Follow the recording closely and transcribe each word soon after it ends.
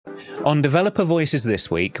On Developer Voices this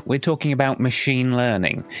week, we're talking about machine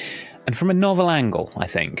learning, and from a novel angle, I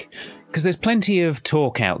think, because there's plenty of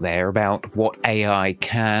talk out there about what AI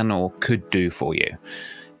can or could do for you.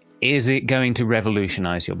 Is it going to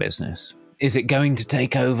revolutionize your business? Is it going to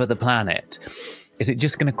take over the planet? Is it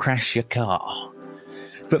just going to crash your car?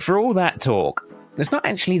 But for all that talk, there's not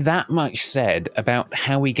actually that much said about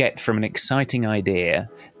how we get from an exciting idea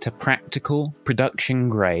to practical,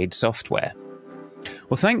 production-grade software.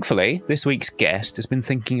 Well, thankfully, this week's guest has been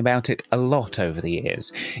thinking about it a lot over the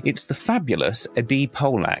years. It's the fabulous Adi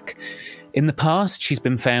Polak. In the past, she's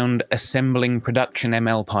been found assembling production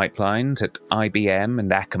ML pipelines at IBM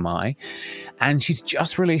and Akamai, and she's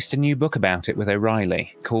just released a new book about it with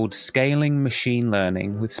O'Reilly called Scaling Machine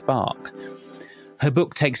Learning with Spark. Her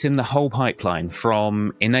book takes in the whole pipeline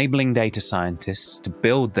from enabling data scientists to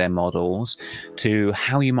build their models, to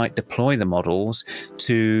how you might deploy the models,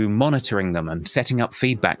 to monitoring them and setting up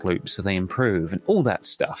feedback loops so they improve and all that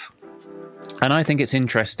stuff. And I think it's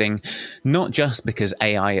interesting, not just because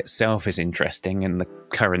AI itself is interesting and the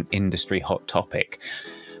current industry hot topic,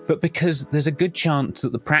 but because there's a good chance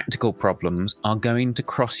that the practical problems are going to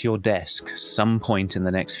cross your desk some point in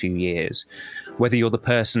the next few years, whether you're the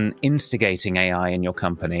person instigating AI in your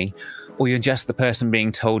company or you're just the person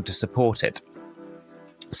being told to support it.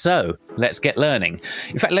 So let's get learning.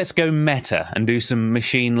 In fact, let's go meta and do some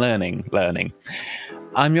machine learning.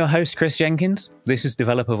 I'm your host, Chris Jenkins. This is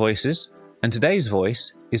Developer Voices, and today's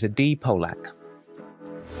voice is Adi Polak.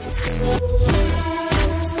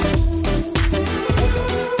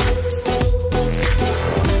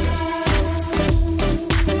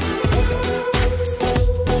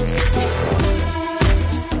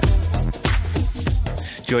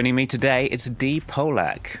 Joining me today, it's Adi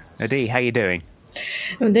Polak. Adi, how are you doing?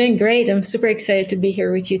 I'm doing great. I'm super excited to be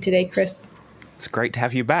here with you today, Chris. It's great to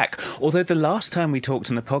have you back. Although the last time we talked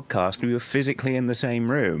on the podcast, we were physically in the same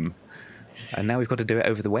room. And now we've got to do it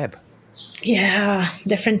over the web. Yeah,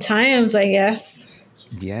 different times, I guess.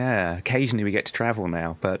 Yeah, occasionally we get to travel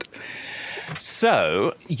now. But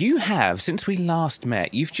so you have, since we last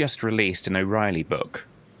met, you've just released an O'Reilly book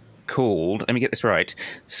called, let me get this right,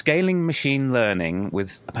 Scaling Machine Learning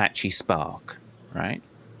with Apache Spark, right?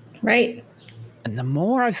 Right. And the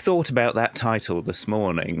more I've thought about that title this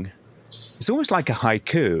morning, it's almost like a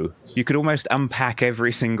haiku. You could almost unpack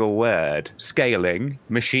every single word. Scaling,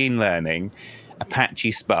 machine learning,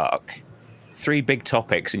 Apache Spark. 3 big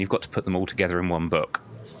topics, and you've got to put them all together in one book.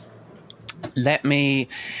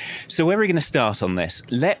 So where are we going to start on this?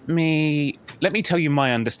 Let me tell you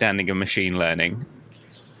my understanding of machine learning,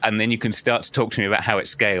 and then you can start to talk to me about how it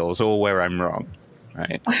scales or where I'm wrong,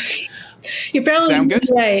 right? You're probably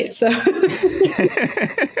right. So,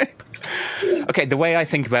 okay, the way I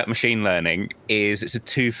think about machine learning is it's a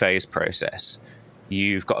 2-phase process.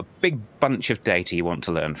 You've got a big bunch of data you want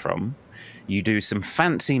to learn from. You do some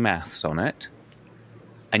fancy maths on it,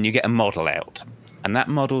 and you get a model out. And that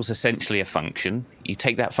model's essentially a function. You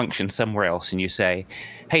take that function somewhere else and you say,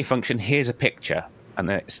 hey, function, here's a picture. And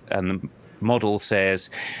the model says,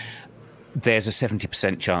 there's a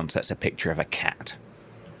 70% chance that's a picture of a cat.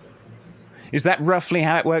 Is that roughly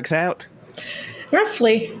how it works out?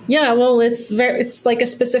 Roughly, yeah. Well, it's like a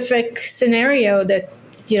specific scenario that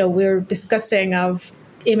we're discussing of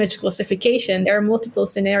image classification. There are multiple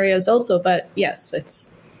scenarios also, but yes,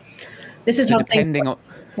 this is so how things work.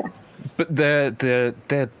 Yeah. But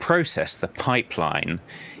the process, the pipeline,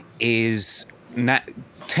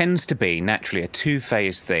 tends to be naturally a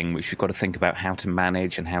 2-phase thing, which you've got to think about how to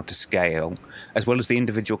manage and how to scale, as well as the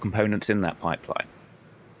individual components in that pipeline.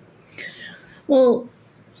 Well,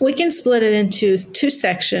 we can split it into 2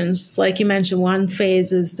 sections. Like you mentioned, one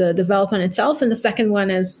phase is the development itself, and the second one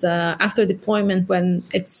is the after deployment when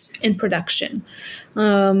it's in production.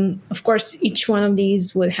 Of course, each one of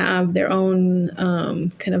these would have their own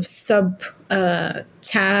kind of sub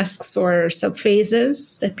tasks or sub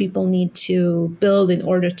phases that people need to build in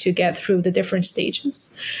order to get through the different stages.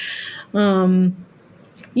 But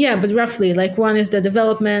roughly, like one is the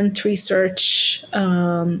development, research,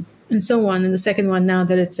 and so on. And the second one, now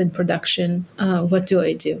that it's in production, what do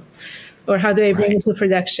I do? Or how do I bring it to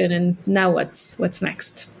production? And now what's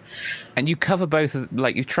next? And you cover both,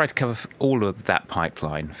 you try to cover all of that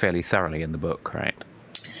pipeline fairly thoroughly in the book, right?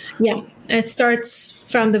 Yeah, it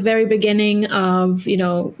starts from the very beginning of,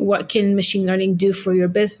 what can machine learning do for your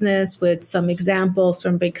business with some examples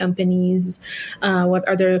from big companies, what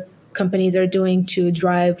other companies are doing to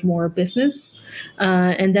drive more business,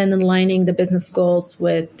 and then aligning the business goals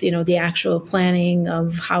with the actual planning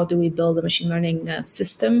of how do we build a machine learning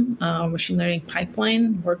system or machine learning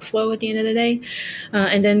pipeline workflow at the end of the day,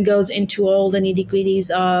 and then goes into all the nitty gritties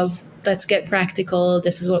of let's get practical.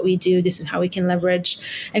 This is what we do. This is how we can leverage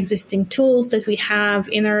existing tools that we have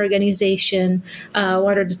in our organization.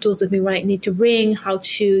 What are the tools that we might need to bring? How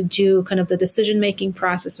to do kind of the decision-making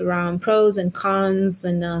process around pros and cons,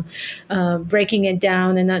 and breaking it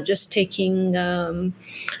down and not just taking kind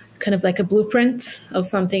of like a blueprint of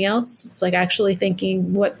something else. It's like actually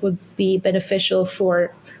thinking what would be beneficial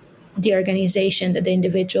for the organization that the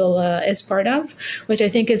individual is part of, which I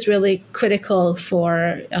think is really critical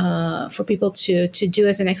for people to do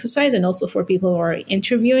as an exercise, and also for people who are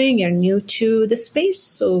interviewing and new to the space.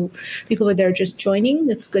 So people that are just joining,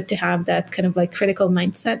 it's good to have that kind of like critical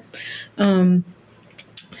mindset.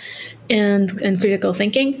 And critical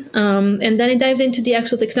thinking. And then it dives into the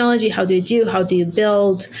actual technology. How do you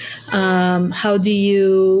build? How do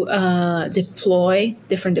you deploy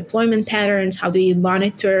different deployment patterns? How do you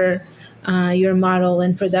monitor your model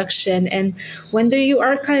in production? And when do you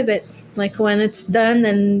archive it? Like when it's done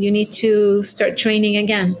and you need to start training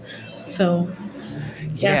again. So,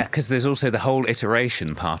 yeah, because there's also the whole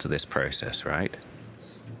iteration part of this process, right?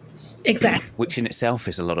 Exactly. Which in itself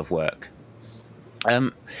is a lot of work.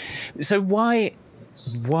 So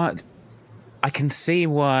what I can see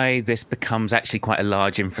why this becomes actually quite a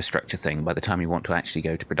large infrastructure thing by the time you want to actually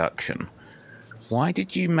go to production. Why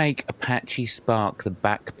did you make Apache Spark the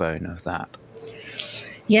backbone of that?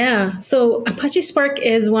 Yeah, so Apache Spark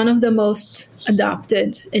is one of the most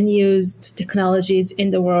adopted and used technologies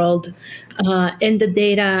in the world in the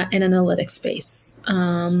data and analytics space.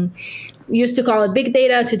 We used to call it big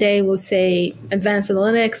data. Today we'll say advanced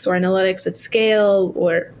analytics or analytics at scale,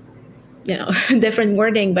 or different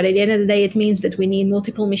wording, but at the end of the day, it means that we need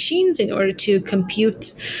multiple machines in order to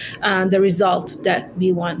compute the result that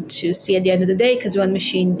we want to see at the end of the day, because one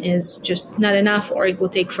machine is just not enough, or it will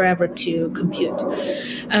take forever to compute.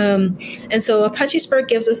 And so Apache Spark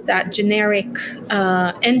gives us that generic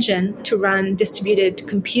engine to run distributed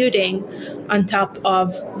computing on top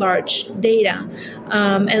of large data.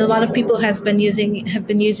 And a lot of people have been using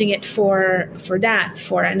it for that,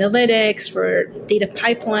 for analytics, for data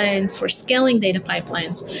pipelines, for scaling data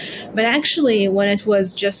pipelines. But actually, when it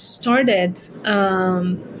was just started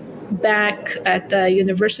back at the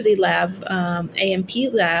university lab, AMP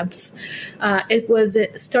Labs, it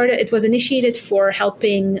was initiated for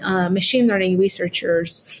helping machine learning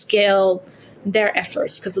researchers scale their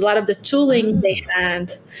efforts, because a lot of the tooling they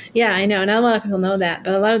had, I know not a lot of people know that,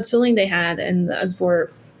 but a lot of the tooling they had and as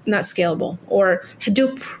were not scalable, or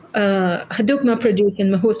Hadoop MapReduce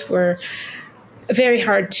and Mahout were very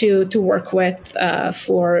hard to work with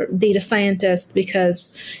for data scientists,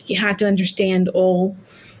 because you had to understand all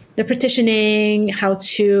the partitioning, how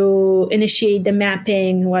to initiate the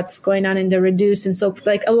mapping, what's going on in the reduce. And so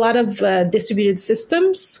like a lot of distributed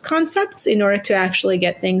systems concepts in order to actually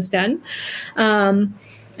get things done. And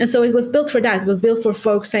so it was built for that. It was built for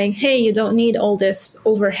folks saying, hey, you don't need all this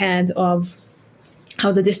overhead of how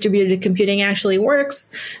the distributed computing actually works,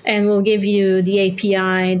 and we'll give you the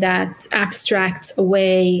API that abstracts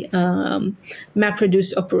away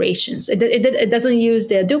MapReduce operations. It doesn't use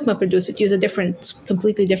the Hadoop MapReduce. It uses a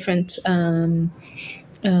completely different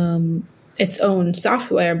its own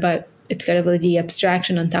software, but it's kind of the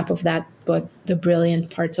abstraction on top of that, but the brilliant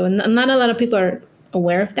part. So not a lot of people are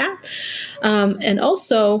aware of that. And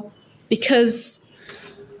also because,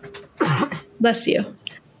 bless you.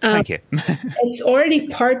 Thank you. It's already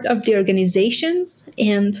part of the organizations,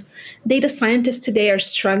 and data scientists today are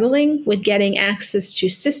struggling with getting access to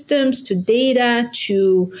systems, to data,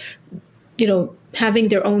 to, having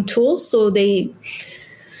their own tools. So they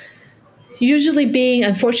usually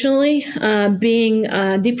unfortunately, being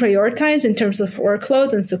deprioritized in terms of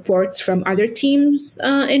workloads and supports from other teams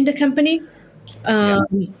in the company.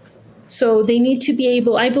 So they need to be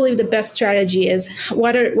able, I believe the best strategy is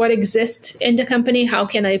what exists in the company, how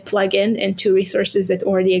can I plug into resources that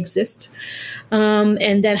already exist,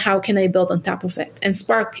 and then how can I build on top of it. And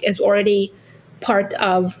Spark is already part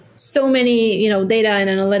of so many, data and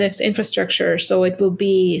analytics infrastructure. So it will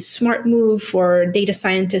be a smart move for data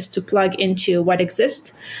scientists to plug into what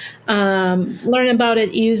exists, learn about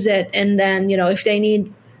it, use it, and then, if they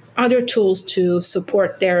need other tools to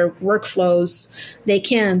support their workflows, they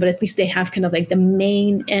can, but at least they have kind of like the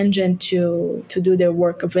main engine to do their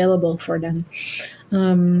work available for them.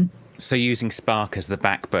 So using Spark as the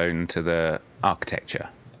backbone to the architecture.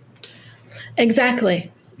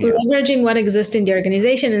 Exactly. Yeah. Leveraging what exists in the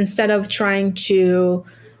organization instead of trying to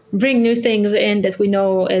bring new things in that we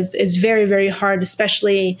know is very, very hard,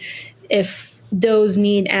 especially if those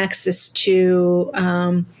need access to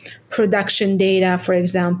production data, for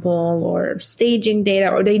example, or staging data,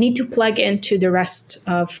 or they need to plug into the rest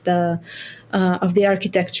of the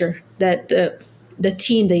architecture that the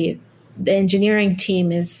team, the engineering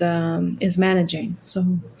team is managing. So,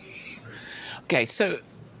 okay, so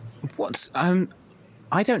what's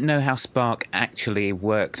I don't know how Spark actually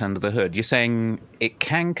works under the hood. You're saying it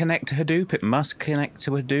can connect to Hadoop, it must connect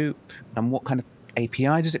to Hadoop, and what kind of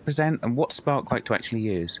API does it present, and what's Spark like to actually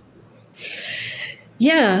use?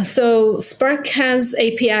 Yeah, so Spark has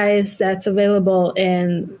APIs that's available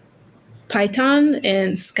in Python,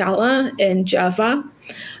 in Scala, in Java.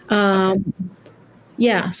 Okay.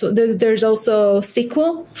 Yeah, so there's also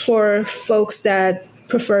SQL for folks that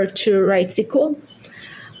prefer to write SQL.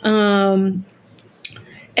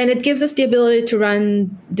 And it gives us the ability to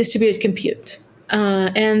run distributed compute.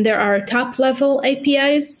 And there are top-level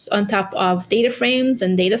APIs on top of data frames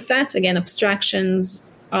and data sets, again, abstractions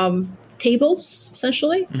of tables,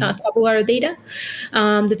 essentially, tabular data,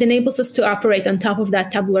 that enables us to operate on top of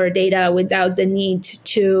that tabular data without the need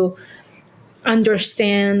to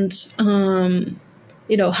understand,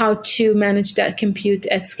 how to manage that compute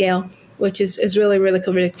at scale, which is really, really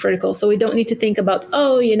critical. So we don't need to think about,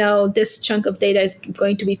 this chunk of data is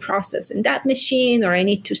going to be processed in that machine, or I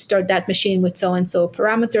need to start that machine with so-and-so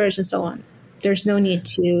parameters and so on. There's no need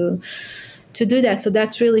to do that. So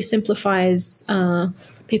that really simplifies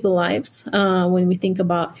people's lives when we think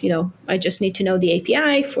about, I just need to know the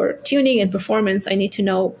API for tuning and performance. I need to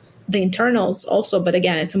know the internals also, but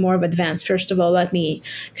again, it's more of advanced. First of all, let me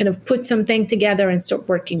kind of put something together and start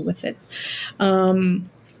working with it.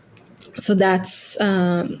 So that's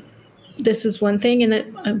this is one thing.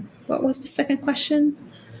 And what was the second question?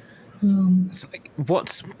 So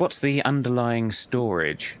what's the underlying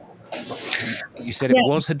storage? You said it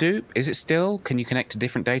was Hadoop. Is it still? Can you connect to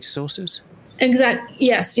different data sources? Exactly.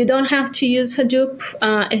 Yes, you don't have to use Hadoop.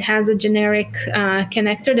 It has a generic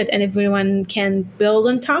connector that everyone can build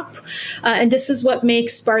on top. And this is what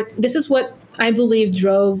makes Spark, this is what I believe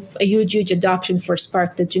drove a huge adoption for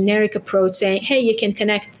Spark, the generic approach saying, hey, you can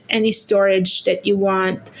connect any storage that you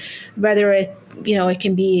want, whether it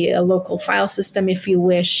can be a local file system if you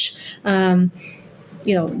wish.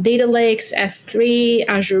 Data lakes, S3,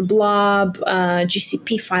 Azure Blob,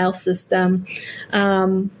 GCP file system,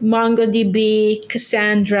 MongoDB,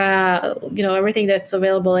 Cassandra, everything that's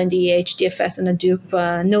available in the HDFS and Hadoop,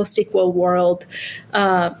 NoSQL world,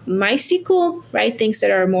 MySQL, right? Things that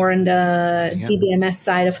are more in the DBMS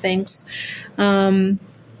side of things. Hive.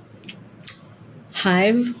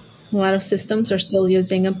 A lot of systems are still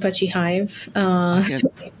using Apache Hive.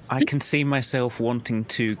 I can see myself wanting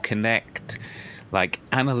to connect like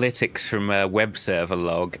analytics from a web server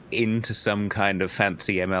log into some kind of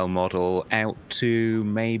fancy ML model out to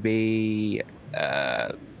maybe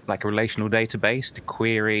like a relational database to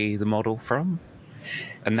query the model from.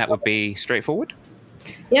 And that would be straightforward?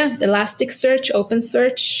 Yeah, Elasticsearch,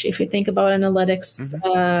 OpenSearch, if you think about analytics,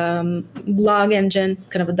 log engine,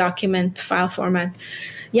 kind of a document file format.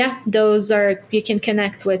 Yeah, those are, you can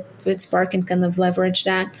connect with Spark and kind of leverage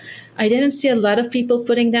that. I didn't see a lot of people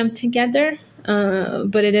putting them together.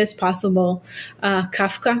 But it is possible.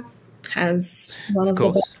 Kafka has one of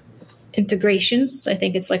the best integrations. I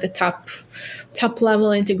think it's like a top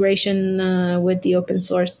level integration with the open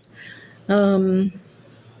source. Yeah.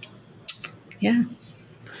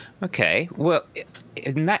 Okay. Well,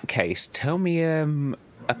 in that case, tell me a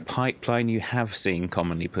pipeline you have seen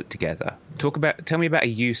commonly put together. Tell me about a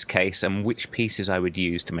use case and which pieces I would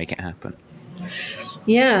use to make it happen.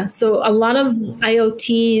 Yeah, so a lot of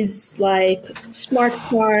IoTs like smart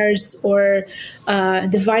cars or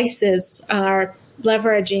devices are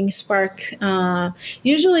leveraging Spark,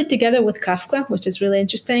 usually together with Kafka, which is really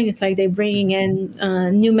interesting. It's like they're bringing in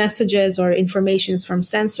new messages or informations from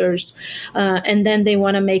sensors, and then they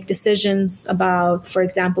want to make decisions about, for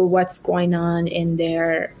example, what's going on in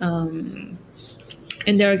their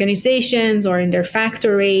organizations or in their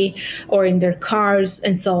factory or in their cars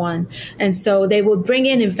and so on. And so they will bring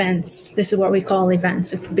in events. This is what we call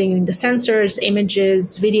events, of bringing the sensors,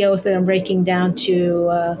 images, videos that are breaking down to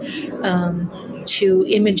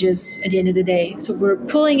images at the end of the day. So we're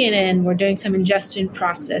pulling it in, we're doing some ingestion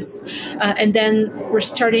process, and then we're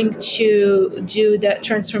starting to do the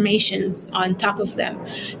transformations on top of them.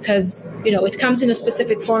 Because, it comes in a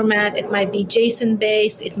specific format. It might be JSON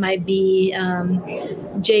based, it might be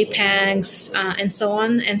JPEGs, and so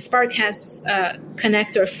on. And Spark has a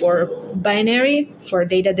connector for binary, for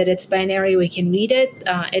data that it's binary, we can read it.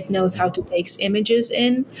 It knows how to take images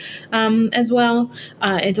in as well.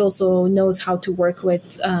 It also knows how to work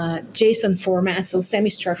with JSON format, so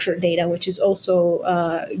semi-structured data, which is also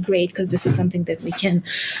great because this is something that we can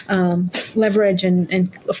leverage.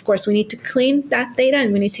 And of course, we need to clean that data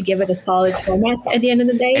and we need to give it a solid format at the end of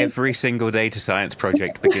the day. Every single data science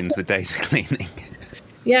project begins with data cleaning.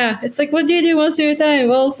 Yeah, it's like, what do you do most of your time?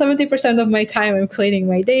 Well, 70% of my time I'm cleaning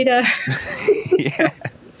my data. Yeah.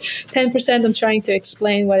 10% I'm trying to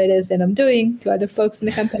explain what it is that I'm doing to other folks in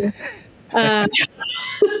the company. And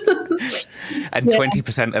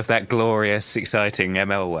 20% of that glorious, exciting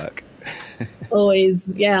ML work.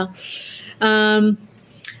 Always, yeah. So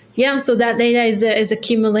that data is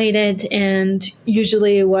accumulated, and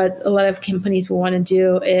usually what a lot of companies will want to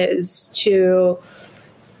do is to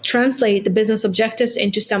translate the business objectives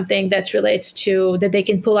into something that relates to that they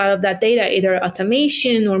can pull out of that data, either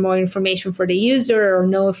automation or more information for the user, or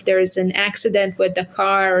know if there's an accident with the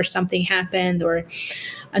car or something happened, or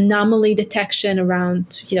anomaly detection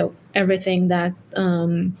around everything that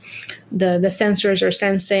the sensors are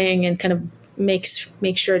sensing, and kind of make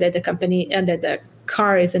sure that the company and that the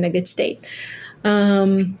car is in a good state.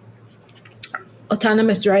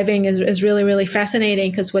 Autonomous driving is really, really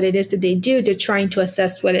fascinating because what it is that they do, they're trying to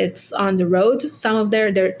assess what it's on the road. Some of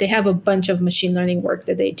they have a bunch of machine learning work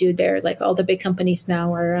that they do there. Like all the big companies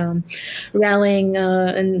now are rallying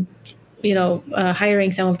and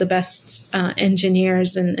hiring some of the best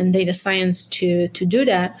engineers and data science to do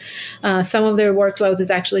that. Some of their workloads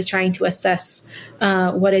is actually trying to assess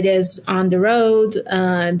what it is on the road.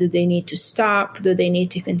 Do they need to stop? Do they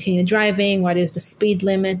need to continue driving? What is the speed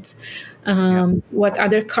limit? What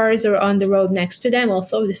other cars are on the road next to them?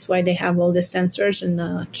 Also, this is why they have all the sensors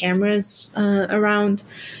and cameras around.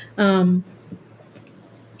 So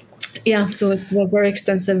it's a very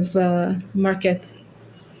extensive market.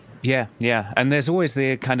 Yeah. And there's always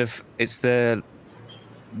it's the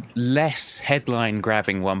less headline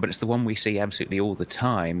grabbing one, but it's the one we see absolutely all the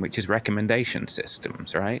time, which is recommendation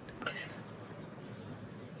systems, right?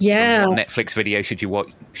 Yeah. From what Netflix video should you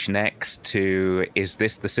watch next to, is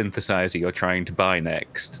this the synthesizer you're trying to buy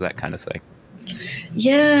next? That kind of thing.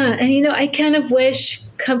 Yeah. And, I kind of wish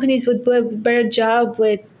companies would do a better job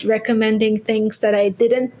with recommending things that I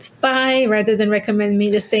didn't buy rather than recommend me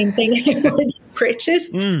the same thing I already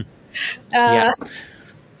purchased. Yeah.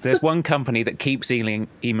 There's one company that keeps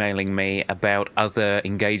emailing me about other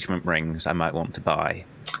engagement rings I might want to buy.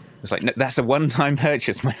 It's like, no, that's a one-time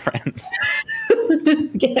purchase, my friends.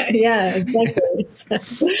 Yeah, exactly.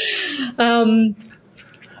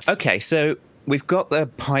 Okay, so we've got the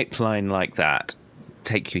pipeline like that.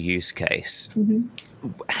 Take your use case.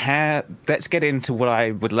 Mm-hmm. Let's get into what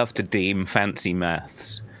I would love to deem fancy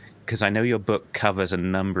maths, because I know your book covers a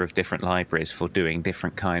number of different libraries for doing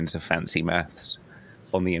different kinds of fancy maths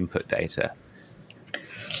on the input data.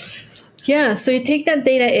 Yeah, so you take that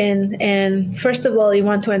data in, and first of all, you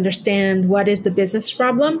want to understand what is the business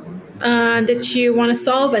problem that you want to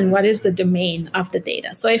solve and what is the domain of the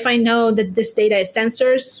data. So if I know that this data is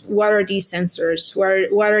sensors, what are these sensors?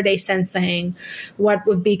 What are they sensing? What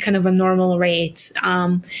would be kind of a normal rate?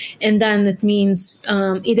 And then it means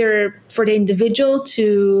either for the individual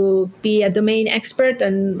to be a domain expert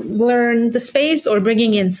and learn the space, or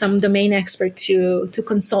bringing in some domain expert to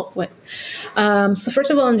consult with. So first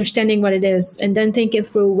of all, understanding what it is, and then thinking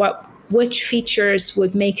through which features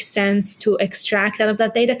would make sense to extract out of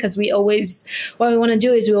that data, because what we want to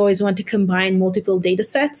do is we always want to combine multiple data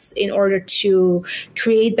sets in order to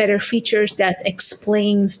create better features that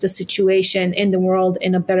explains the situation in the world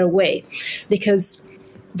in a better way, because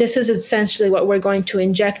this is essentially what we're going to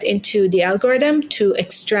inject into the algorithm to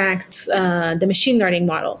extract the machine learning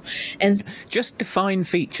model. And just define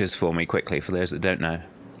features for me quickly for those that don't know.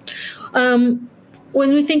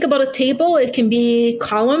 When we think about a table, it can be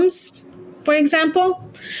columns, for example.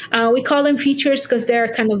 We call them features because they're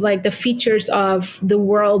kind of like the features of the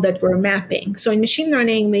world that we're mapping. So in machine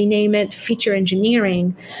learning, we name it feature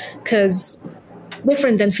engineering, because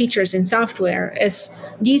different than features in software, is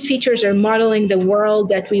these features are modeling the world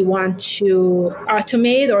that we want to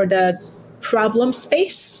automate, or the problem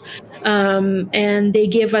space. And they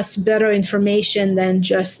give us better information than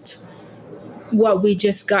just what we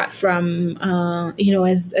just got from,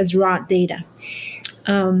 as raw data.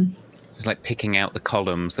 It's like picking out the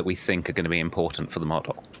columns that we think are going to be important for the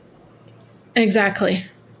model. Exactly.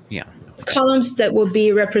 Yeah. Columns that will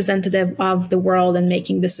be representative of the world and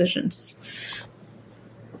making decisions.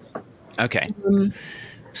 Okay.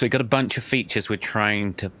 So we got a bunch of features we're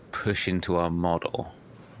trying to push into our model.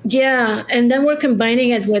 Yeah, and then we're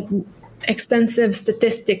combining it with extensive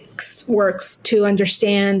statistics works to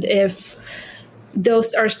understand if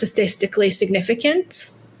those are statistically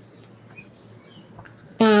significant.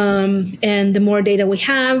 And the more data we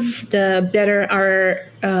have, the better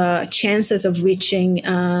our chances of reaching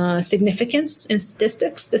significance in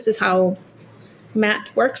statistics. This is how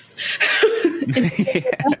math works.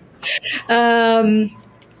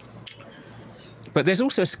 But there's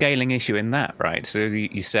also a scaling issue in that, right? So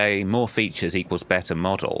you say more features equals better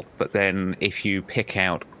model, but then if you pick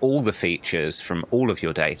out all the features from all of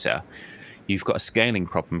your data, you've got a scaling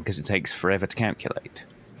problem because it takes forever to calculate.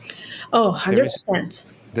 Oh,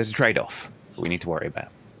 100%. There's a trade-off we need to worry about.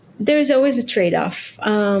 There's always a trade-off.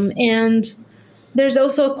 And there's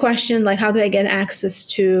also a question like, how do I get access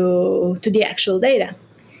to the actual data,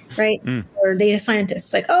 right? For data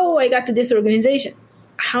scientists, like, oh, I got to this organization.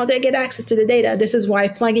 How do I get access to the data? This is why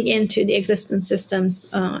plugging into the existing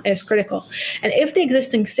systems is critical. And if the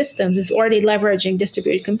existing systems is already leveraging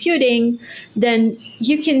distributed computing, then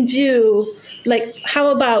you can do, like,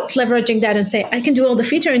 how about leveraging that and say, I can do all the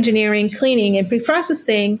feature engineering, cleaning, and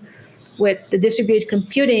pre-processing with the distributed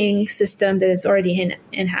computing system that is already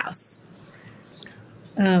in-house.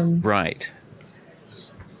 Right.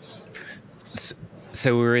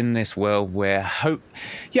 So we're in this world where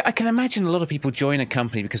I can imagine a lot of people join a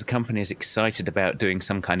company because a company is excited about doing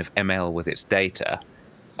some kind of ML with its data,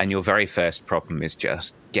 and your very first problem is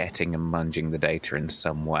just getting and munging the data in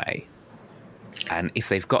some way. And if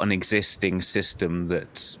they've got an existing system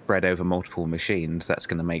that's spread over multiple machines, that's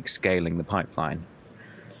going to make scaling the pipeline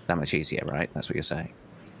that much easier, right? That's what you're saying.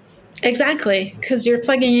 Exactly, because you're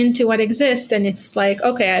plugging into what exists, and it's like,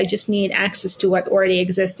 okay, I just need access to what already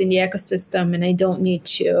exists in the ecosystem, and I don't need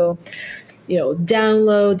to,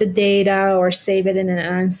 download the data or save it in an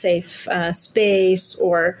unsafe space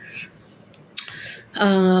or,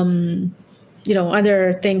 other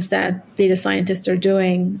things that data scientists are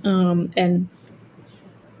doing, and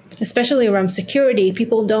especially around security,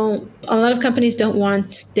 a lot of companies don't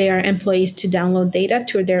want their employees to download data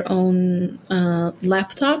to their own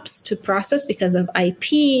laptops to process because of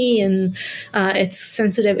IP, and it's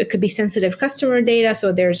sensitive. It could be sensitive customer data.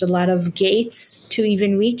 So there's a lot of gates to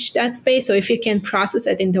even reach that space. So if you can process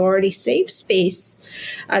it in the already safe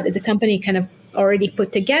space that the company kind of already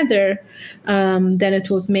put together, then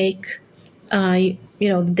it would make, the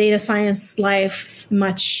data science life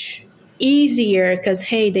much easier because,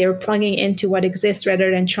 hey, they're plugging into what exists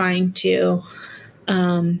rather than trying to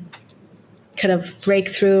kind of break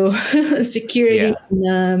through security.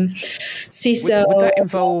 Yeah. And, CISO. Would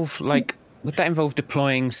that involve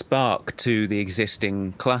deploying Spark to the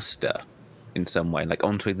existing cluster in some way, like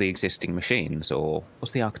onto the existing machines, or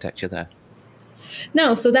what's the architecture there?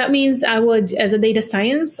 No, so that means I would, as a data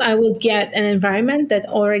science, I would get an environment that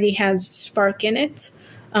already has Spark in it.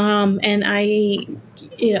 And I,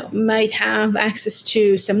 might have access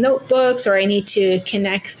to some notebooks, or I need to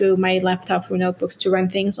connect through my laptop through notebooks to run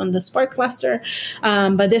things on the Spark cluster.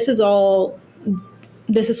 But this is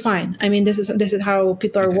fine. I mean, this is how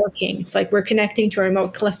people are working. It's like we're connecting to a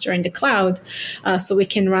remote cluster in the cloud, so we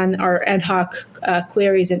can run our ad hoc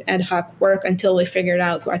queries and ad hoc work until we figured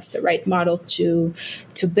out what's the right model to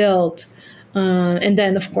build. And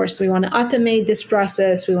then, of course, we want to automate this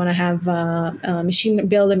process. We want to have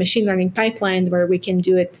build a machine learning pipeline where we can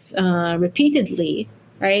do it repeatedly,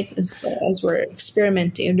 right? As we're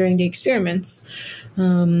experimenting during the experiments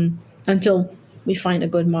until we find a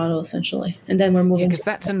good model, essentially, and then we're moving. Because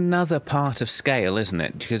that's another part of scale, isn't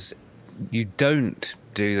it? Because you don't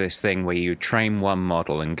do this thing where you train one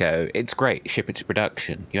model and go, it's great, ship it to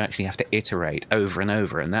production. You actually have to iterate over and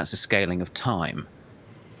over, and that's a scaling of time.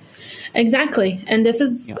 Exactly. And this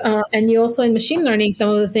is, and you also in machine learning, some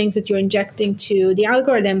of the things that you're injecting to the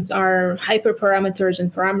algorithms are hyperparameters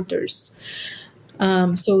and parameters.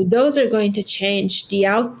 So those are going to change the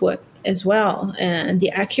output as well and the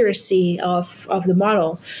accuracy of the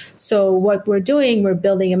model. So what we're doing, we're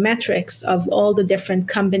building a matrix of all the different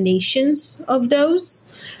combinations of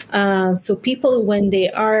those. So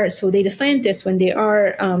data scientists, when they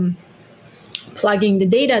are plugging the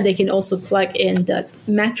data, they can also plug in the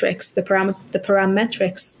metrics, the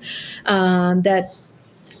parametrics that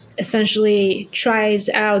essentially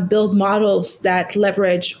build models that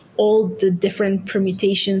leverage all the different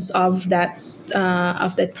permutations of those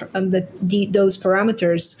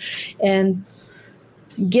parameters, and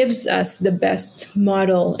gives us the best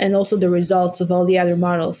model and also the results of all the other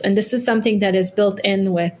models. And this is something that is built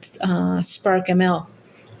in with Spark ML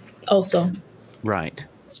also. Right.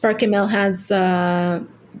 Spark ML has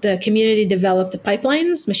the community developed the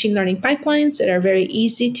pipelines, machine learning pipelines that are very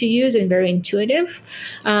easy to use and very intuitive.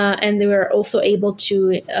 And they were also able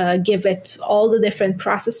to give it all the different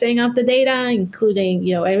processing of the data, including,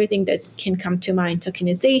 everything that can come to mind,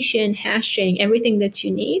 tokenization, hashing, everything that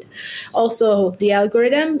you need. Also the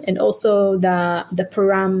algorithm and also the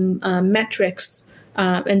param metrics.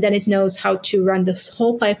 And then it knows how to run this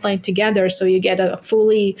whole pipeline together, so you get a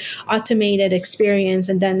fully automated experience.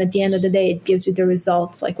 And then at the end of the day, it gives you the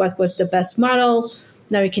results, like what was the best model.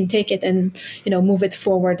 Now you can take it and move it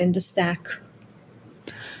forward in the stack.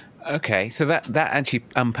 Okay, so that actually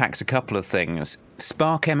unpacks a couple of things.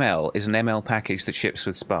 Spark ML is an ML package that ships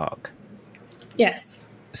with Spark. Yes.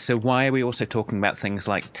 So why are we also talking about things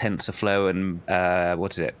like TensorFlow and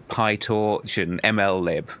PyTorch and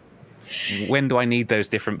MLlib? When do I need those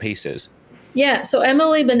different pieces? Yeah, so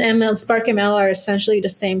MLlib and Spark ML are essentially the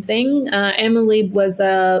same thing. MLlib was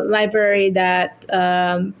a library that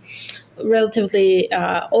relatively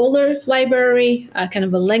older library, kind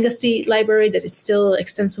of a legacy library that is still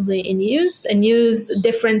extensively in use and use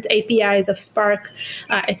different APIs of Spark.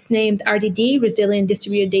 It's named RDD, Resilient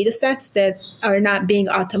Distributed Datasets, that are not being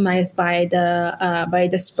optimized by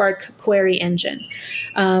the Spark query engine,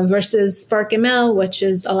 versus Spark ML, which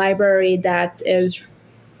is a library that is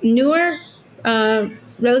newer,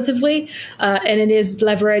 relatively, and it is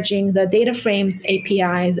leveraging the data frames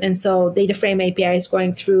APIs. And so data frame API is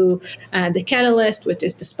going through the Catalyst, which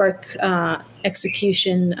is the Spark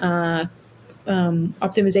execution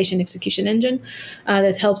optimization execution engine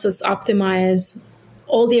that helps us optimize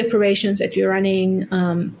all the operations that you're running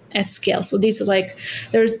at scale. So these are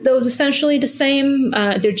there's those essentially the same.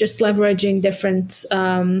 They're just leveraging different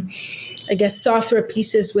software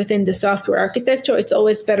pieces within the software architecture. It's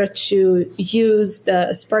always better to use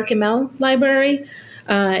the Spark ML library.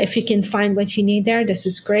 If you can find what you need there, this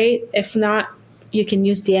is great. If not, you can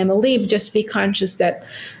use the MLlib. Just be conscious that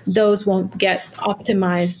those won't get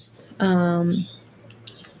optimized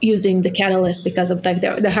using the Catalyst because of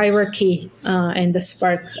the hierarchy and the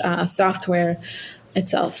Spark software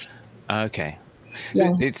itself. Okay. So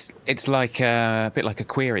Yeah. it's like a bit like a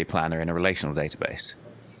query planner in a relational database.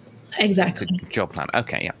 Exactly. It's a job plan.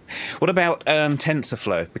 Okay, yeah. What about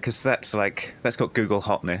TensorFlow? Because that's got Google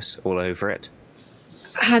hotness all over it.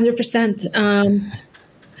 100%.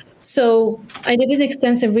 So I did an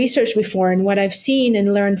extensive research before, and what I've seen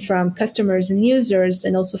and learned from customers and users,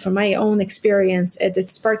 and also from my own experience, is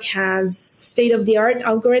that Spark has state-of-the-art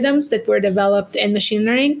algorithms that were developed in machine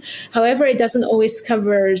learning. However, it doesn't always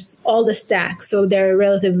covers all the stack. So there are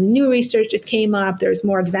relatively new research that came up. There's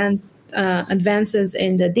more advances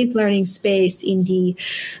in the deep learning space, in the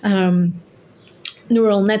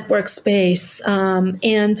neural network space.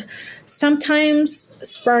 And sometimes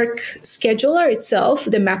Spark scheduler itself,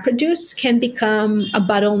 the MapReduce, can become a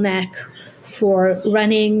bottleneck for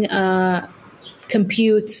running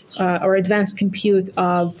compute or advanced compute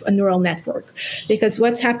of a neural network. Because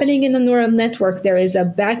what's happening in a neural network, there is a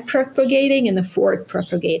back propagating and a forward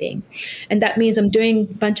propagating. And that means I'm doing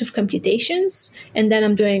a bunch of computations, and then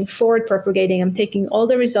I'm doing forward propagating. I'm taking all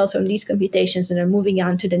the results from these computations and I'm moving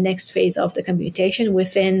on to the next phase of the computation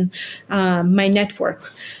within my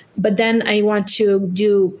network. But then I want to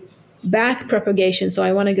do back propagation. So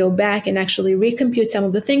I want to go back and actually recompute some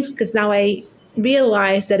of the things, because now I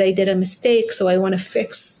realize that I did a mistake, so I want to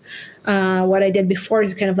fix what I did before.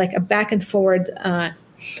 Is kind of like a back and forward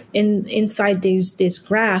inside this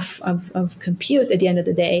graph of compute at the end of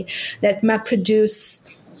the day that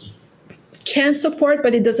MapReduce can support,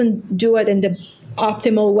 but it doesn't do it in the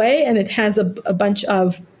optimal way, and it has a bunch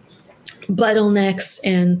of bottlenecks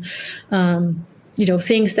and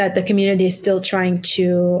things that the community is still trying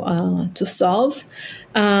to solve.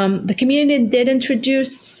 The community did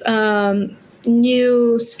introduce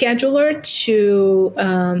new scheduler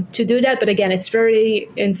to do that, but again, it's very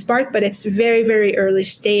in Spark, but it's very, very early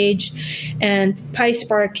stage, and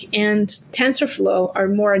PySpark and TensorFlow are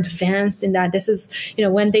more advanced in that. This is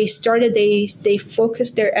when they started, they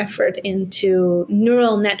focused their effort into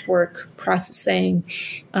neural network processing,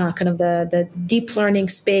 kind of the deep learning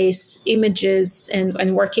space, images,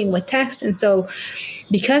 and working with text. And so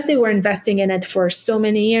because they were investing in it for so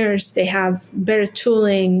many years, they have better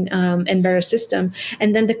tooling and better system.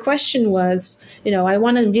 And then the question was, I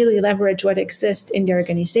want to really leverage what exists in the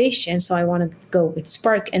organization. So I want to go with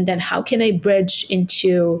Spark. And then how can I bridge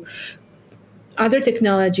into other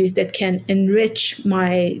technologies that can enrich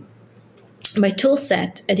my tool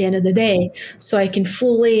set at the end of the day, so I can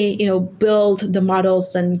fully, build the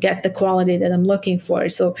models and get the quality that I'm looking for.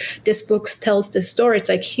 So this book tells the story. It's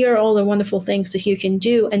like, here are all the wonderful things that you can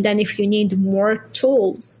do. And then if you need more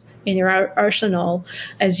tools in your arsenal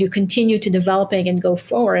as you continue to developing and go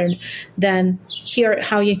forward, then here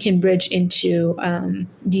how you can bridge into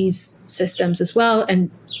these systems as well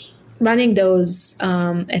and running those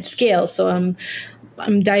at scale. So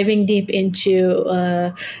I'm diving deep into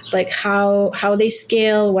like how they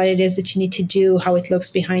scale, what it is that you need to do, how it looks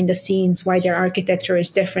behind the scenes, why their architecture is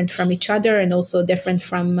different from each other and also different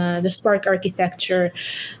from the Spark architecture,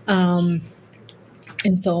 and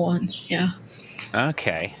so on. Yeah.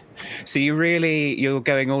 Okay. So you're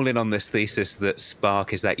going all in on this thesis that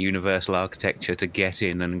Spark is that universal architecture to get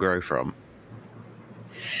in and grow from.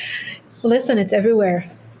 Listen, it's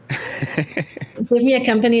everywhere. Give me a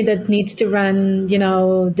company that needs to run,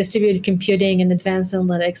 distributed computing and advanced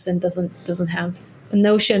analytics and doesn't have a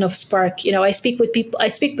notion of Spark. I speak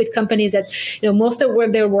with companies that, most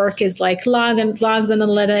of their work is like logs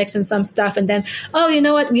analytics and some stuff. And then, oh, you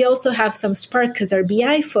know what? We also have some Spark because our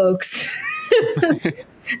BI folks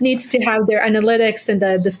needs to have their analytics and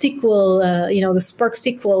the SQL, the Spark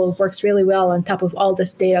SQL works really well on top of all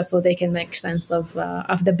this data so they can make sense of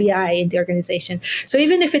the BI in the organization. So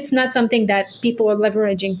even if it's not something that people are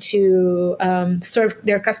leveraging to serve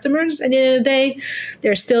their customers at the end of the day,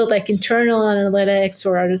 there's still like internal analytics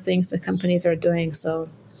or other things that companies are doing. So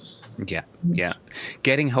yeah.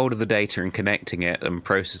 Getting hold of the data and connecting it and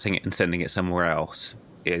processing it and sending it somewhere else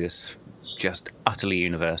is just utterly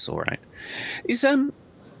universal, right?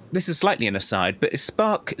 This is slightly an aside, but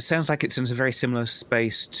Spark sounds like it's in a very similar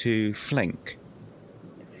space to Flink.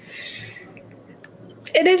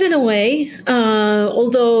 It is in a way,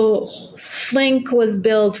 although Flink was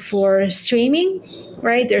built for streaming,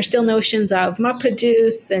 right? There's still notions of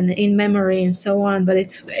MapReduce and in-memory and so on, but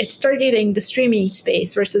it's targeting the streaming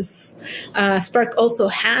space versus Spark also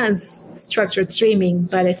has structured streaming,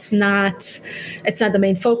 but it's not the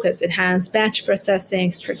main focus. It has batch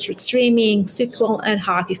processing, structured streaming, SQL ad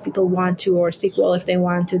hoc if people want to, or SQL if they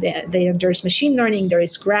want to. There's machine learning, there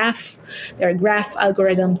is graph, there are graph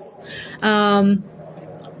algorithms.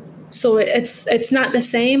 So it's not the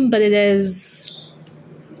same, but it is.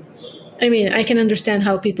 I mean, I can understand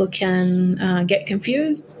how people can get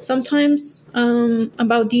confused sometimes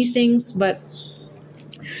about these things, but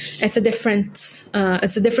it's a different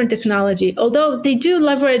technology. Although they do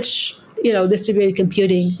leverage, distributed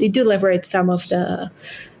computing, they do leverage some of the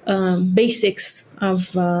basics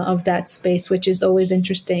of that space, which is always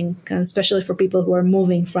interesting, especially for people who are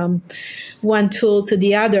moving from one tool to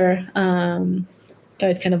the other.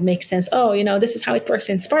 It kind of makes sense. Oh, this is how it works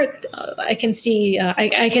in Spark. I can see,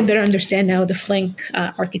 I can better understand now the Flink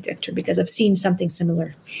architecture because I've seen something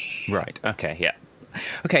similar. Right. Okay. Yeah.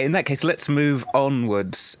 Okay. In that case, let's move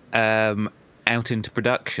onwards out into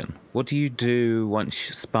production. What do you do once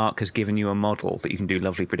Spark has given you a model that you can do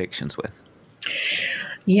lovely predictions with?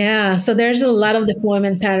 Yeah. So there's a lot of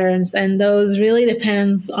deployment patterns, and those really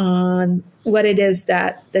depends on what it is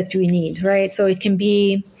that we need, right? So it can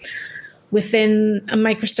be within a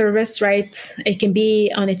microservice, right? It can be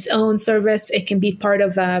on its own service. It can be part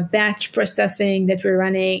of a batch processing that we're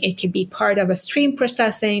running. It can be part of a stream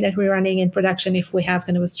processing that we're running in production if we have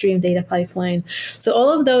kind of a stream data pipeline. So all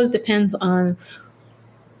of those depends on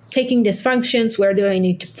taking these functions, where do I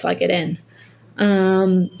need to plug it in?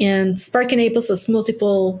 And Spark enables us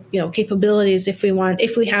multiple, capabilities. If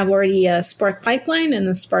we have already a Spark pipeline and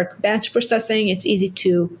a Spark batch processing, it's easy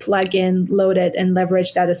to plug in, load it, and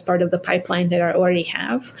leverage that as part of the pipeline that I already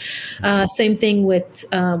have. Same thing with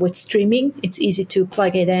streaming. It's easy to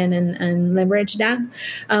plug it in and leverage that.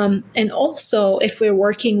 And also, if we're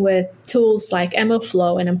working with tools like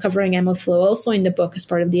MLflow, and I'm covering MLflow also in the book as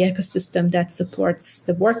part of the ecosystem that supports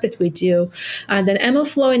the work that we do, then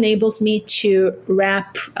MLflow enables me to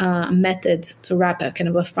wrap a method, to wrap a kind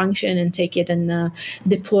of a function and take it and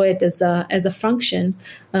deploy it as a function.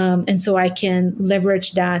 And so I can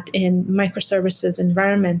leverage that in microservices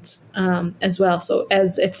environment as well. So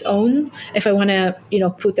as its own, if I want to,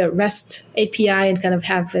 put a REST API and kind of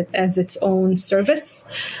have it as its own service,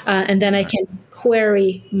 and then I can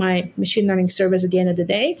query my machine learning service at the end of the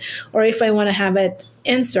day, or if I want to have it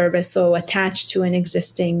in service, so attached to an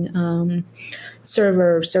existing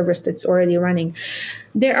service that's already running.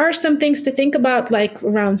 There are some things to think about, like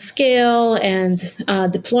around scale and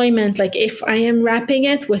deployment. Like if I am wrapping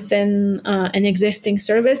it within an existing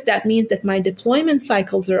service, that means that my deployment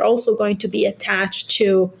cycles are also going to be attached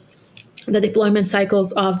to the deployment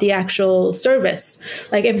cycles of the actual service.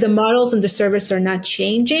 Like if the models and the service are not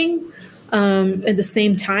changing at the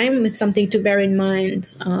same time, it's something to bear in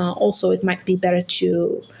mind. Also, it might be better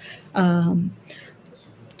to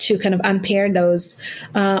to kind of unpair those.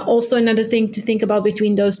 Also, another thing to think about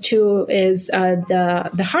between those two is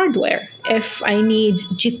the hardware. If I need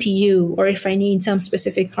GPU or if I need some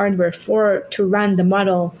specific hardware to run the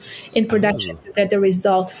model in production to get the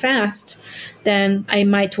result fast, then I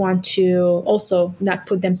might want to also not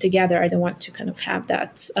put them together. I don't want to kind of have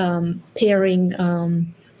that pairing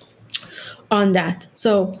on that.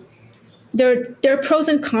 So there are pros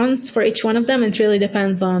and cons for each one of them. It really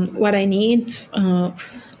depends on what I need,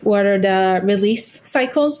 what are the release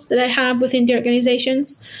cycles that I have within the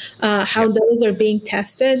organizations, how those are being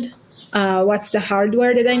tested, what's the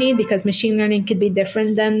hardware that I need, because machine learning could be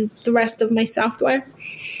different than the rest of my software.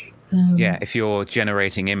 If you're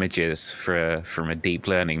generating images from a deep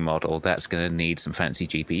learning model, that's going to need some fancy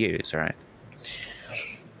GPUs, right?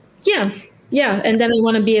 Yeah, and then I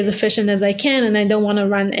want to be as efficient as I can, and I don't want to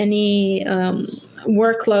run any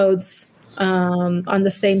workloads on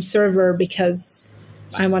the same server because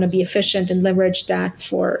I want to be efficient and leverage that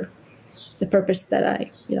for the purpose that I.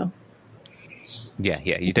 Yeah.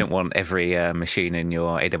 You don't want every machine in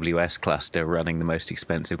your AWS cluster running the most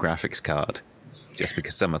expensive graphics card just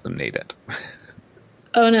because some of them need it.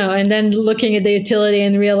 Oh no, and then looking at the utility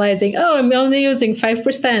and realizing, I'm only using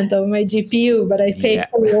 5% of my GPU, but I paid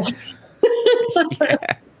for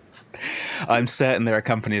Yeah. I'm certain there are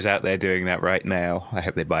companies out there doing that right now. I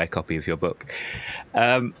hope they buy a copy of your book.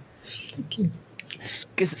 Because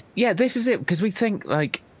this is it. Because we think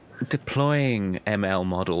like deploying ML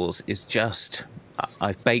models is just,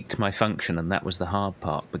 I've baked my function and that was the hard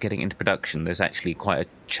part. But getting into production, there's actually quite a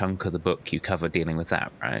chunk of the book you cover dealing with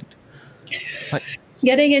that, right? But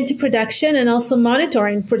getting into production and also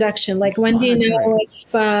monitoring production. Like when do you know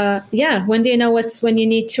when do you know when you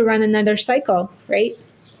need to run another cycle, right?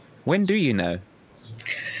 When do you know?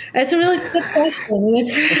 That's a really good question.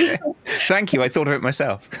 Thank you. I thought of it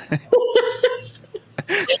myself.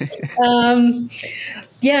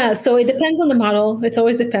 So it depends on the model. It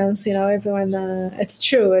always depends, everyone, it's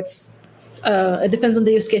true. It depends on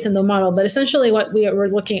the use case and the model, but essentially what we're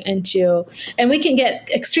looking into, and we can get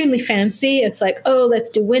extremely fancy. It's like, let's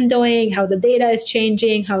do windowing, how the data is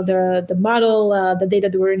changing, how the model, the data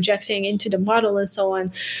that we're injecting into the model and so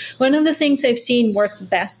on. One of the things I've seen work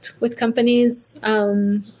best with companies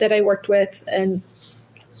that I worked with and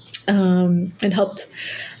helped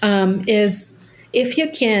is if you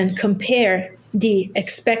can compare the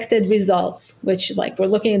expected results, which like we're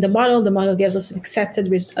looking at the model gives us an expected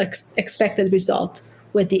result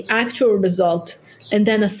with the actual result, and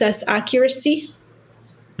then assess accuracy.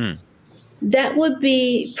 That would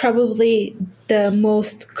be probably the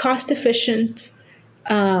most cost-efficient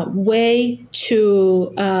way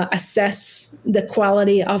to assess the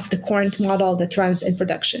quality of the current model that runs in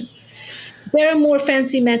production. There are more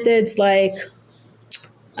fancy methods like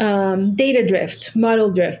data drift, model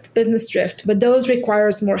drift, business drift, but those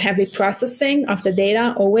requires more heavy processing of the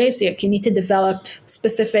data always. You need to develop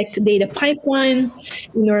specific data pipelines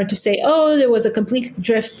in order to say, there was a complete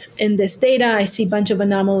drift in this data. I see a bunch of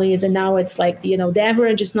anomalies, and now it's like, the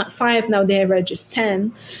average is not 5, now the average is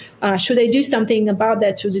 10. Should I do something about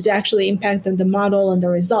that to actually impact the model and the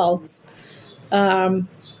results?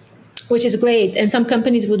 Which is great. And some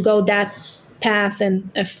companies would go that path,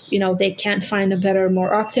 and if they can't find a better,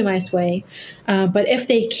 more optimized way, but if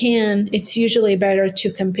they can, it's usually better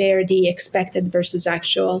to compare the expected versus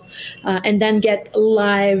actual, and then get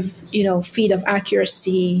live feed of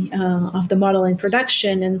accuracy of the model in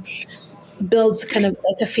production, and build kind of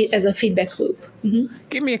like as a feedback loop.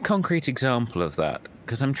 Give me a concrete example of that,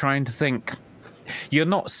 because I'm trying to think. You're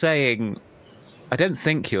not saying, I don't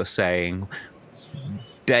think you're saying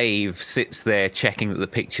Dave sits there checking that the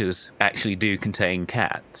pictures actually do contain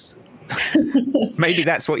cats. Maybe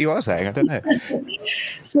that's what you are saying. I don't know.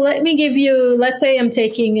 So let me give you, let's say I'm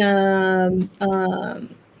taking a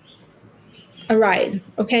ride,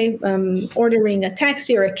 okay? Ordering a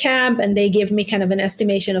taxi or a cab, and they give me kind of an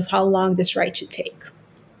estimation of how long this ride should take.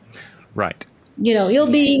 Right.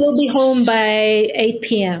 You'll be home by 8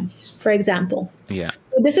 p.m., for example. Yeah.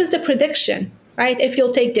 So this is the prediction. Right? If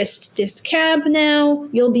you'll take this cab now,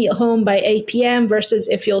 you'll be home by 8 p.m. versus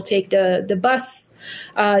if you'll take the bus,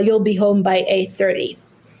 you'll be home by 8:30.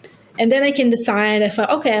 And then I can decide if,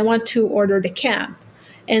 I want to order the cab.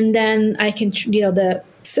 And then I can, the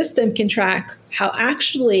system can track how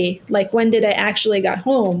actually, like when did I actually got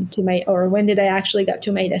home when did I actually got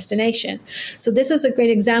to my destination. So this is a great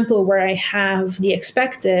example where I have the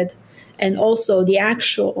expected and also the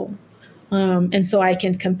actual. And so I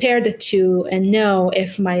can compare the two and know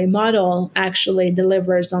if my model actually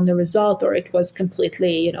delivers on the result or it was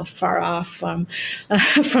completely, far off from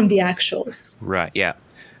the actuals. Right. Yeah.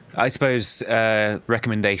 I suppose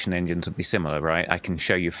recommendation engines would be similar, right? I can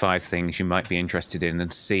show you 5 things you might be interested in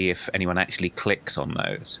and see if anyone actually clicks on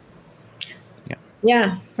those. Yeah.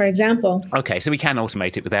 Yeah, for example. Okay, so we can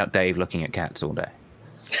automate it without Dave looking at cats all day.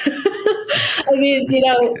 I mean,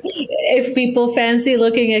 if people fancy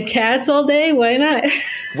looking at cats all day, why not?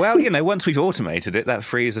 Well, once we've automated it, that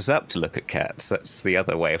frees us up to look at cats. That's the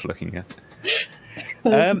other way of looking at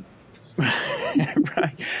it.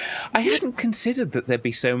 Right. I hadn't considered that there'd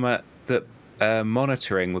be so much that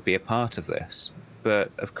monitoring would be a part of this,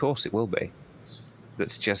 but of course it will be.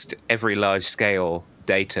 That's just every large-scale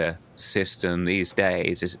data system these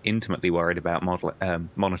days is intimately worried about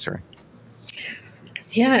monitoring.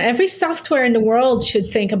 Yeah, every software in the world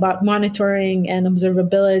should think about monitoring and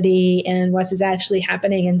observability and what is actually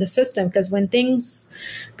happening in the system. Because when things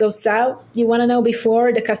go south, you want to know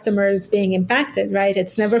before the customer is being impacted, right?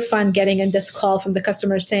 It's never fun getting in this call from the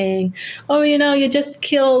customer saying, oh, you just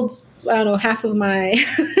killed, I don't know, half of my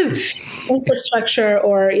infrastructure,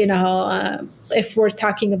 or, if we're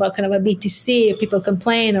talking about kind of a B2C, people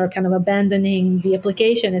complain or kind of abandoning the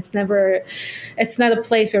application. It's not a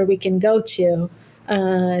place where we can go to.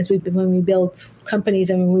 When we build companies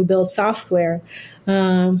and when we build software.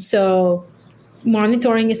 So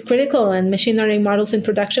monitoring is critical, and machine learning models in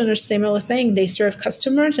production are a similar thing. They serve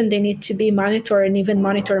customers and they need to be monitored, and even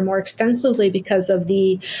monitored more extensively because of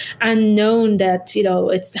the unknown that,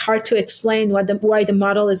 it's hard to explain why the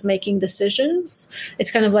model is making decisions.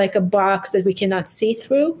 It's kind of like a box that we cannot see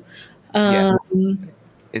through. Yeah.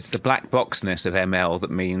 It's the black boxness of ML that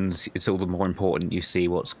means it's all the more important you see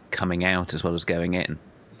what's coming out as well as going in.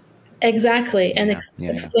 Exactly. And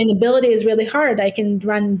explainability is really hard. I can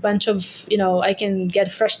run a bunch of, I can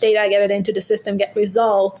get fresh data, get it into the system, get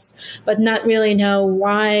results, but not really know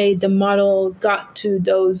why the model got to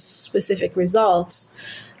those specific results.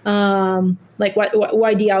 Like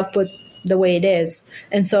why the output the way it is.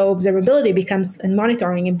 And so observability and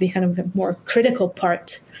monitoring becomes a more critical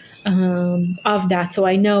part of that. So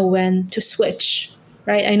I know when to switch,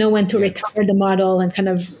 right? I know when to retire the model and kind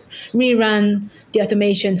of rerun the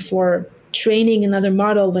automation for training another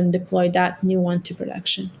model and deploy that new one to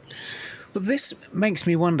production. Well, this makes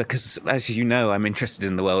me wonder, because as you know, I'm interested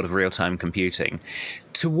in the world of real-time computing.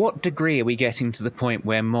 To what degree are we getting to the point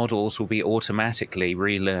where models will be automatically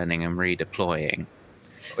relearning and redeploying?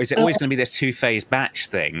 Or is it always going to be this 2-phase batch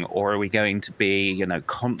thing, or are we going to be,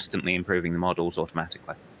 constantly improving the models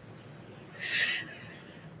automatically?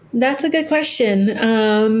 That's a good question.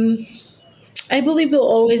 I believe we'll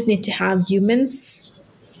always need to have humans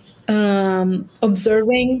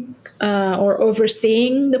observing or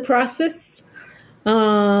overseeing the process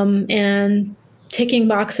and ticking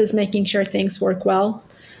boxes, making sure things work well.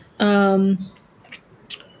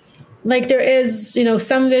 Like there is,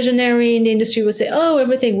 some visionary in the industry would say, oh,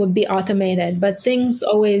 everything would be automated, but things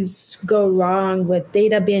always go wrong with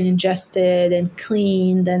data being ingested and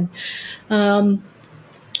cleaned, and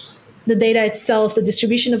the data itself, the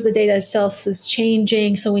distribution of the data itself is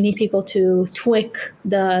changing. So we need people to tweak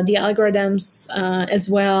the algorithms as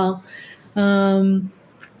well.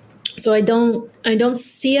 So I don't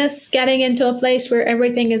see us getting into a place where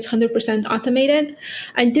everything is 100% automated.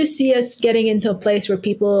 I do see us getting into a place where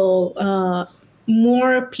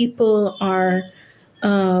more people are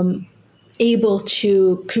able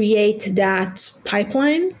to create that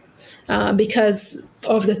pipeline because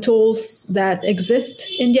of the tools that exist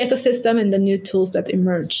in the ecosystem and the new tools that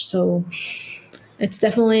emerge. So it's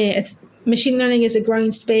machine learning is a growing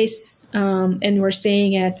space, and we're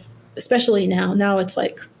seeing it, especially now. Now it's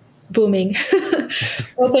like booming.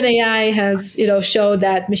 OpenAI has, showed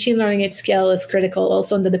that machine learning at scale is critical,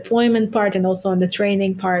 also on the deployment part and also on the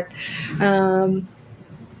training part. We're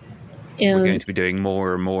going to be doing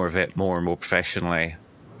more and more of it, more and more professionally,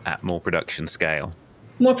 at more production scale.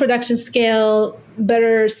 More production scale,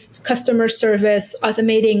 better customer service,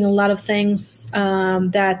 automating a lot of things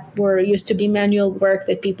that were used to be manual work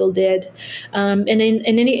that people did, and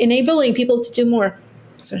enabling people to do more,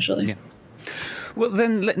 essentially. Yeah. Well,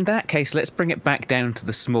 then, in that case, let's bring it back down to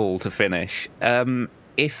the small to finish.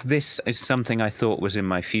 If this is something I thought was in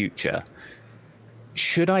my future,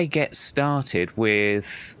 should I get started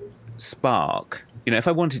with Spark? If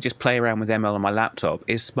I want to just play around with ML on my laptop,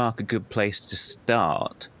 is Spark a good place to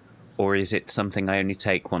start? Or is it something I only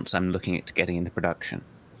take once I'm looking at getting into production?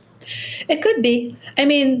 It could be. I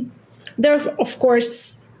mean, there are, of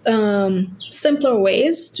course, simpler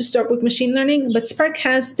ways to start with machine learning, but Spark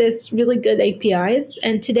has this really good APIs.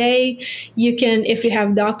 And today you can, if you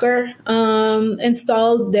have Docker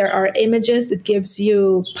installed, there are images that gives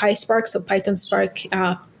you PySpark, so Python Spark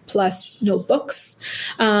plus notebooks.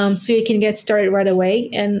 So you can get started right away.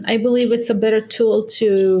 And I believe it's a better tool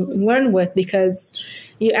to learn with because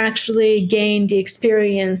you actually gain the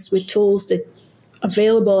experience with tools that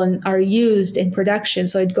available and are used in production.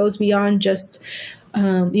 So it goes beyond just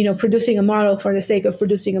producing a model for the sake of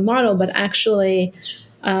producing a model, but actually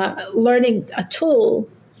learning a tool.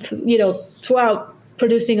 Throughout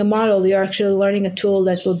producing a model, you're actually learning a tool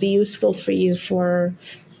that will be useful for you for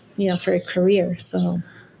a career. So, do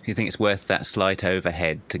you think it's worth that slight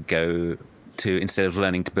overhead to go to, instead of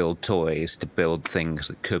learning to build toys, to build things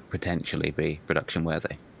that could potentially be production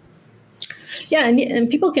worthy? Yeah, and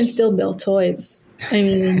people can still build toys. I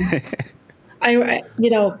mean,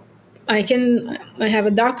 I have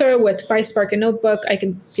a Docker with PySpark and Notebook. I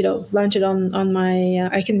can, launch it on my,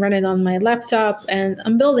 I can run it on my laptop, and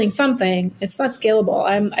I'm building something. It's not scalable.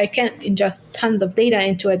 I can't ingest tons of data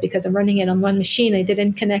into it because I'm running it on one machine. I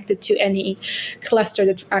didn't connect it to any cluster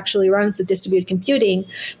that actually runs the distributed computing.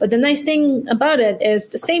 But the nice thing about it is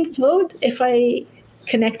the same code, if I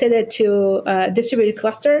connected it to a distributed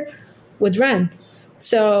cluster, would run.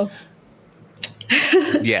 So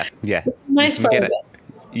yeah. Nice part of it.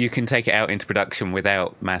 You can take it out into production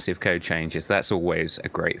without massive code changes. That's always a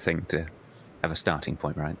great thing to have a starting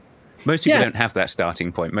point, right? Most people don't have that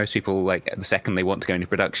starting point. Most people, like, the second they want to go into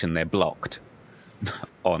production, they're blocked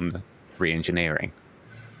on re-engineering.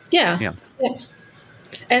 Yeah.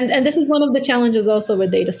 And this is one of the challenges also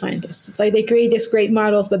with data scientists. It's like they create these great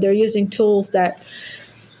models, but they're using tools that,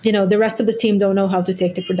 the rest of the team don't know how to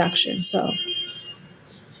take to production. So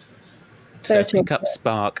pick up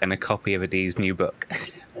Spark and a copy of Adi's new book.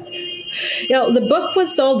 The book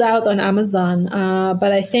was sold out on Amazon,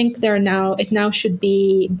 but I think it now should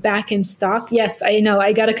be back in stock. Yes, I know.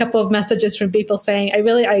 I got a couple of messages from people saying,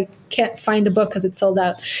 I can't find the book because it's sold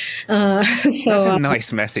out. That's a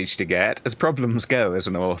nice message to get, as problems go as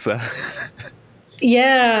an author.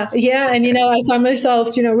 Yeah. And, I found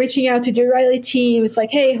myself, reaching out to the O'Reilly team. It's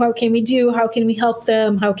like, hey, how can we do? How can we help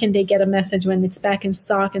them? How can they get a message when it's back in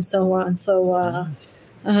stock and so on? So,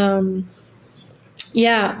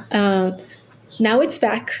 now it's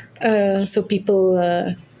back. So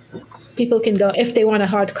people can go, if they want a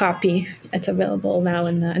hard copy, it's available now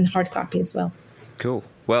in hard copy as well. Cool.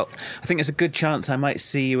 Well, I think there's a good chance I might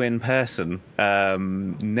see you in person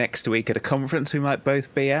next week at a conference we might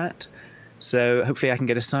both be at. So hopefully I can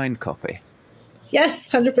get a signed copy. Yes,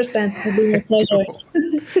 100%. It'll be my pleasure.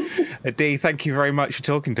 Adi, thank you very much for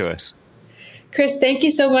talking to us. Chris, thank you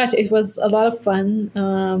so much. It was a lot of fun,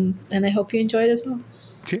 and I hope you enjoyed as well.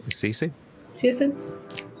 Cheers. See you soon. See you soon.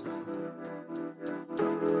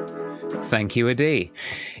 Thank you, Adi.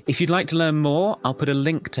 If you'd like to learn more, I'll put a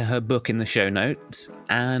link to her book in the show notes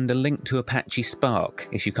and a link to Apache Spark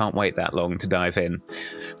if you can't wait that long to dive in.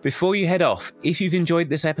 Before you head off, if you've enjoyed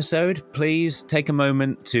this episode, please take a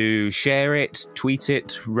moment to share it, tweet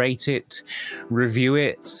it, rate it, review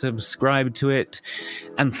it, subscribe to it,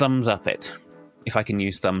 and thumbs up it, if I can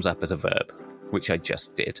use thumbs up as a verb, which I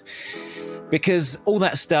just did. Because all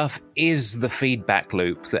that stuff is the feedback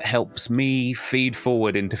loop that helps me feed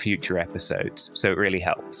forward into future episodes, so it really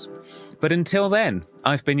helps. But until then,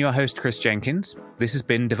 I've been your host, Chris Jenkins. This has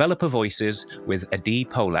been Developer Voices with Adi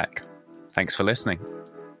Polak. Thanks for listening.